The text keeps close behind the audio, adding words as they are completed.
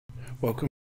Welcome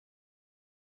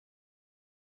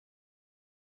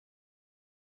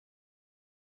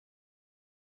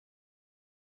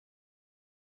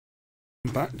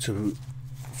back to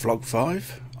vlog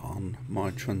 5 on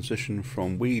my transition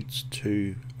from weeds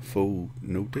to full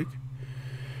no dig.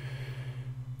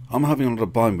 I'm having a lot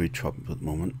of bindweed trouble at the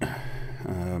moment.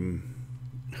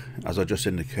 As I just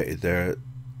indicated there,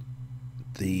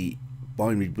 the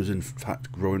bindweed was in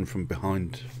fact growing from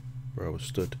behind where I was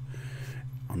stood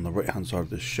on the right hand side of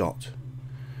this shot,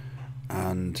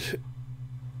 and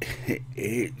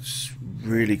it's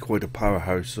really quite a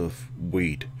powerhouse of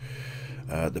weed.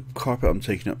 The carpet I'm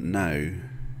taking up now,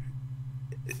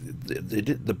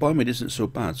 the bindweed isn't so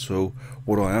bad, so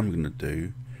what I am going to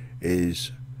do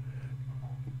is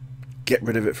get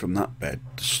rid of it from that bed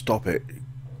to stop it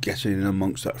getting in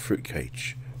amongst that fruit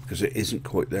cage, because it isn't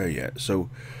quite there yet. So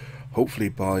hopefully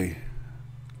by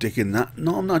digging that,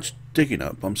 no, I'm not digging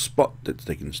up, I'm spot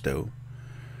digging still,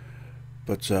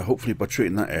 but hopefully by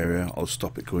treating that area I'll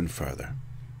stop it going further.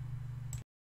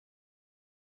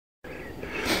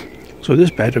 So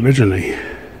this bed originally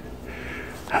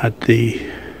had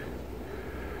the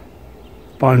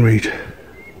bindweed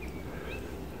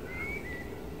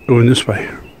going this way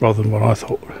rather than what I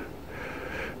thought,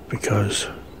 because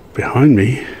behind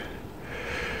me,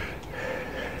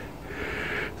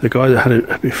 the guy that had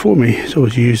it before me has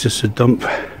always used this to dump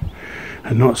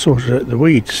and not sorted out the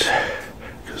weeds,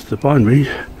 because the bindweed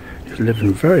is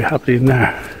living very happily in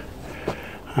there.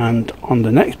 And on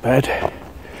the next bed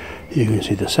you can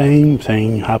see the same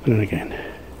thing happening again,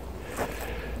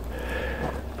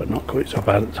 but not quite so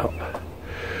bad at the top.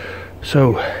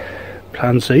 So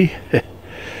plan C,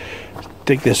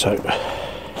 dig this out.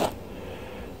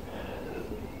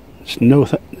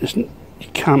 You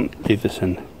can't leave this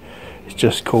in, it's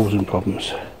just causing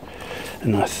problems.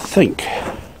 And I think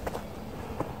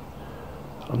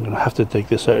I'm going to have to dig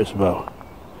this out as well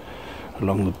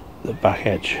along the back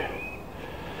edge,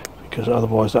 because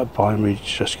otherwise that bindweed is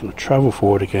just going to travel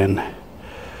forward again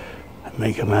and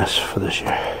make a mess for this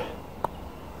year.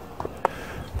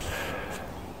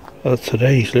 That's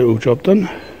today's little job done.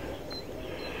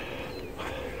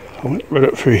 I went right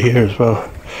up through here as well,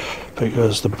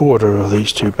 because the border of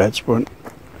these two beds weren't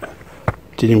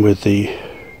dealing with the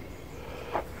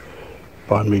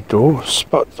bindweed door.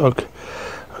 Spot dug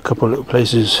a couple of little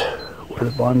places where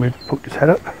the bindweed poked its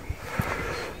head up,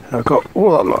 and I got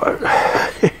all that lot out.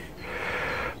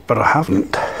 But I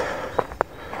haven't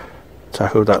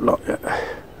tackled that lot yet.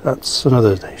 That's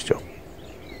another day's job.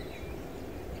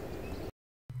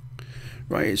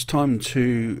 Right, it's time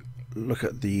to look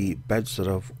at the beds that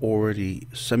I've already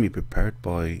semi-prepared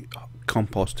by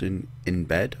composting in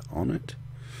bed on it.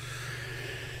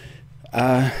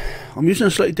 I'm using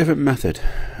a slightly different method.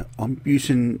 I'm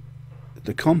using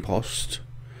the compost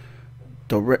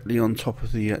directly on top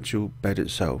of the actual bed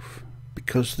itself,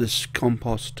 because this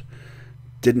compost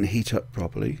didn't heat up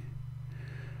properly.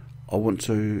 I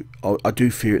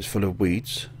do fear it's full of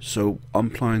weeds, so I'm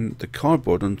applying the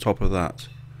cardboard on top of that,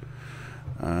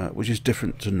 which is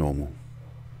different to normal.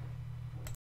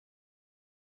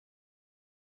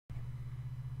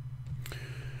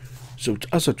 So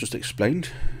as I've just explained,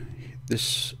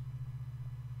 this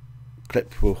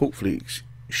clip will hopefully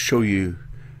show you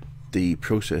the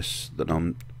process that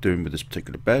I'm doing with this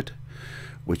particular bed,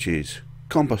 which is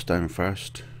compost down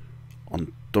first,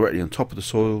 directly on top of the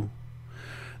soil,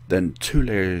 then 2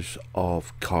 layers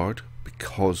of card,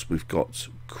 because we've got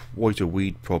quite a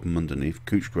weed problem underneath.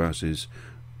 Couch grass is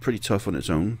pretty tough on its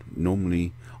own.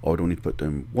 Normally I would only put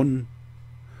down 1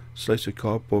 slice of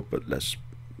cardboard, but let's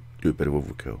do a bit of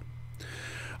overkill.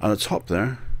 On the top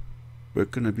there, we're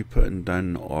going to be putting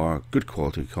down our good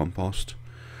quality compost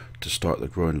to start the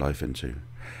growing life into.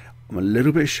 I'm a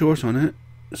little bit short on it,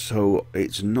 so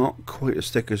it's not quite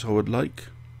as thick as I would like,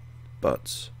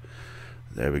 but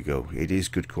there we go. It is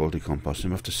good quality compost.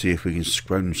 We'll have to see if we can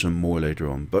scrounge some more later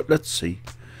on, but let's see.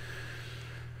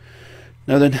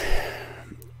 Now then,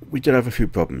 we did have a few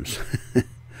problems.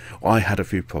 I had a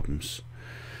few problems.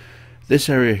 This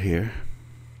area here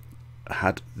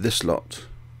had this lot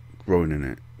growing in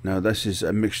it. Now this is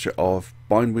a mixture of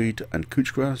bindweed and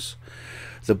couch grass.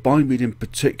 The bindweed in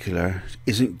particular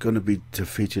isn't going to be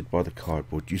defeated by the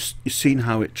cardboard. You've seen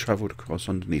how it travelled across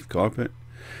underneath carpet.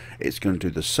 It's going to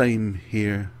do the same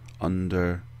here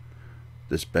under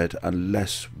this bed,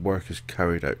 unless work is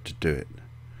carried out to do it.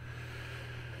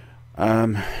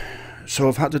 So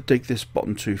I've had to dig this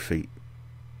bottom 2 feet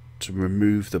to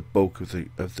remove the bulk of the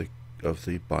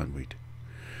bindweed.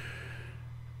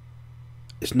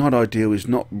 It's not ideal. It's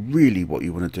not really what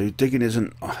you want to do. Digging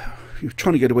isn't. You're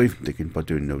trying to get away from digging by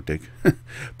doing no dig,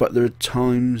 but there are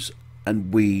times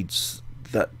and weeds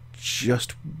that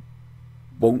just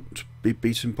won't be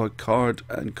beaten by card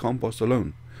and compost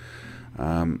alone.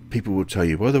 People will tell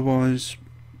you otherwise.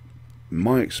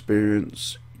 My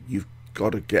experience, you've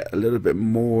got to get a little bit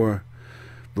more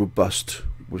robust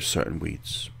with certain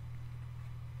weeds.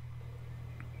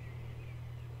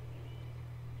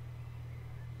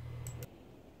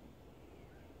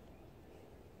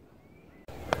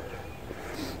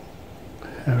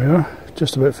 There we are,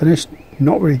 just about finished.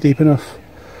 Not really deep enough,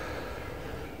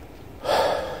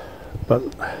 but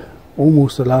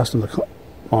almost the last of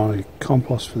my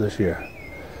compost for this year,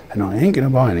 and I ain't gonna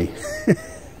buy any.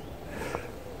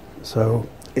 So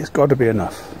it's got to be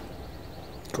enough.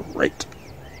 Great.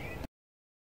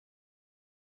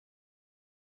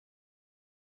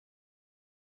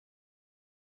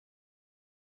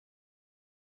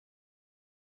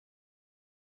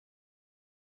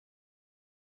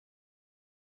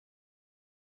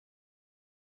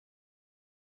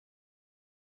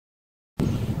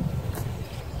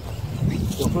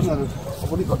 So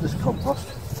I've only got this compost,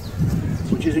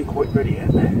 which isn't quite ready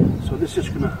yet, so this is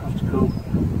going to have to go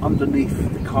underneath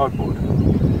the cardboard,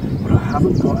 but I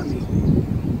haven't got any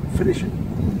finishing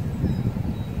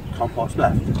compost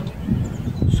left.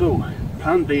 So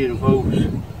plan B involves,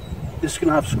 this is going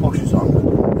to have squashes on,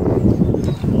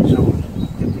 so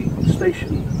in the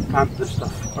station plant this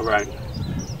stuff around,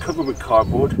 cover with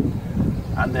cardboard,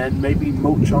 and then maybe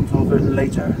mulch on top of it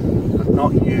later, but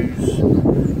not use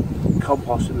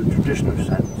compost in the traditional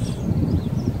sense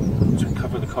to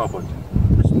cover the cardboard.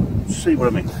 See what I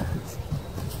mean?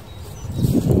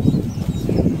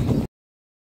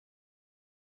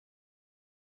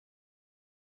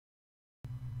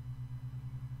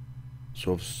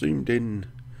 So I've zoomed in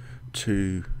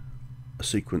to a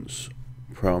sequence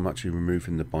where I'm actually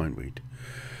removing the bindweed,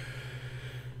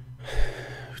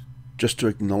 just to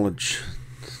acknowledge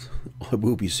I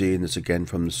will be seeing this again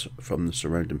from the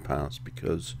surrounding paths,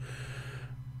 because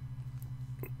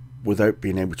without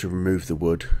being able to remove the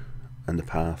wood and the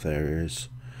path areas,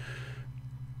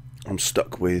 I'm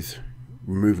stuck with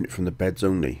removing it from the beds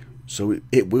only. So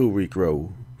it will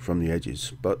regrow from the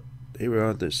edges, but here we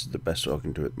are. This is the best I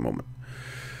can do at the moment.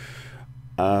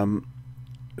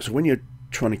 So when you're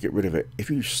trying to get rid of it,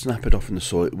 if you snap it off in the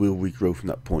soil, it will regrow from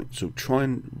that point. So try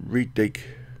and re-dig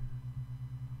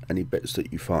any bits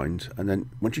that you find, and then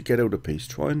once you get out a piece,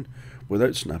 try and,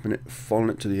 without snapping it, follow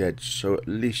it to the edge, so at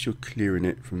least you're clearing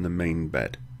it from the main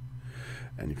bed.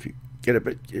 And if you get a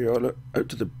bit out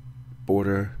to the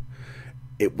border,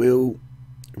 it will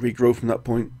regrow from that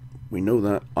point. We know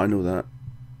that, I know that,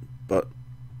 but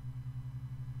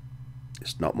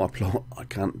it's not my plot. I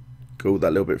can't go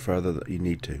that little bit further that you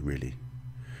need to, really.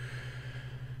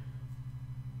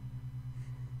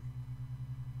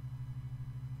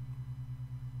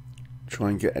 Try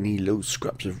and get any little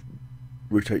scraps of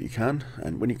root out you can,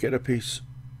 and when you get a piece,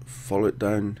 follow it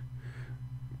down,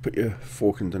 put your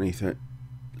fork underneath it,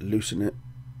 loosen it,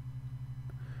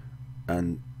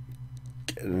 and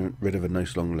get rid of a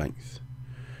nice long length.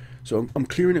 So I'm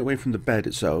clearing it away from the bed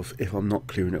itself if I'm not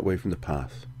clearing it away from the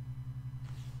path.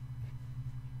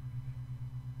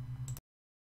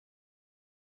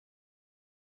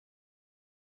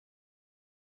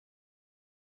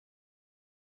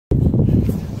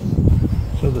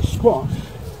 So the squash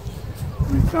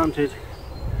we planted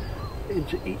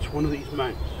into each one of these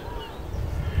mounds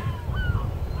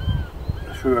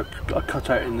through a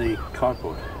cutout in the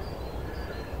cardboard.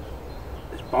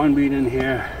 There's bindweed in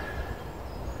here.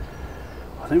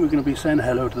 I think we're going to be saying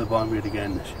hello to the bindweed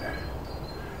again this year.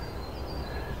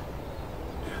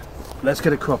 Let's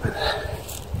get it cropping.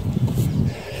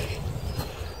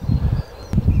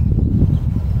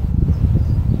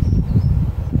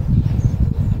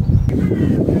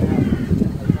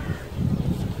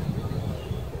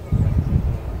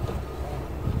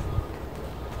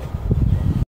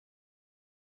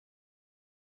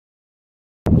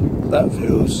 That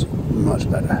feels much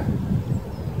better.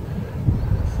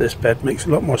 This bed makes a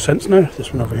lot more sense now,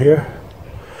 this one over here.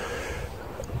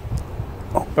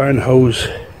 I'll burn holes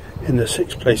in the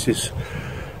 6 places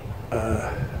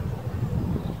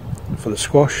for the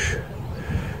squash.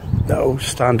 That'll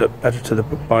stand up better to the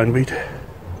bindweed.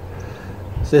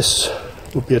 This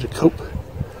will be able to cope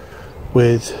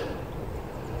with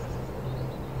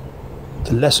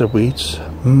the lesser weeds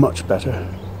much better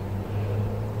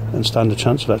and stand a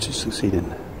chance of actually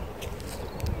succeeding.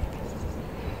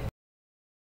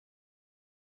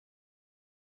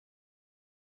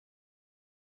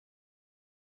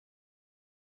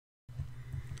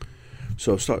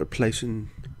 So I've started placing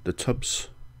the tubs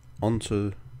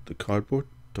onto the cardboard,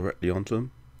 directly onto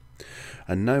them,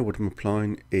 and now what I'm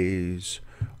applying is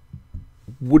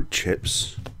wood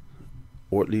chips,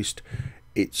 or at least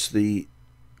it's the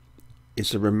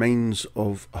remains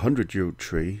of a 100-year-old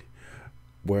tree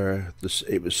where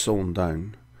it was sawn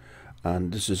down,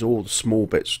 and this is all the small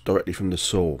bits directly from the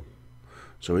saw.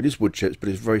 So it is wood chips, but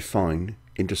it's very fine,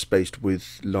 interspaced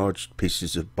with large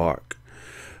pieces of bark.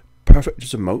 Perfect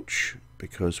as a mulch,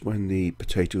 because when the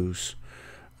potatoes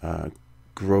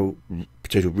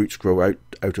potato roots grow out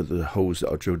of the holes that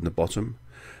are drilled in the bottom,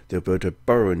 they'll be able to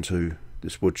burrow into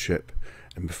this wood chip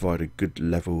and provide a good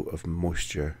level of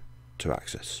moisture to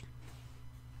access.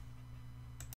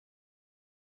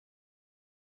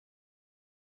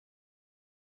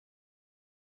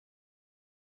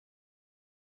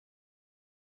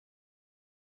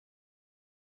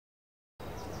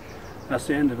 That's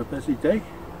the end of a busy day.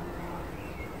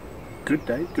 Good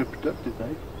day, good productive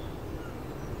day.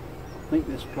 I think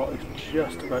this plot is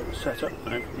just about set up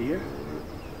now for the year.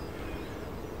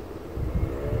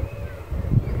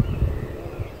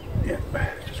 Yeah,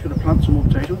 just going to plant some more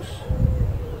potatoes.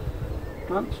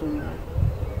 Plant some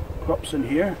crops in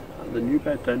here, and the new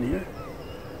bed down here.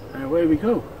 And away we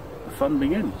go. The fun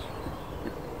begins.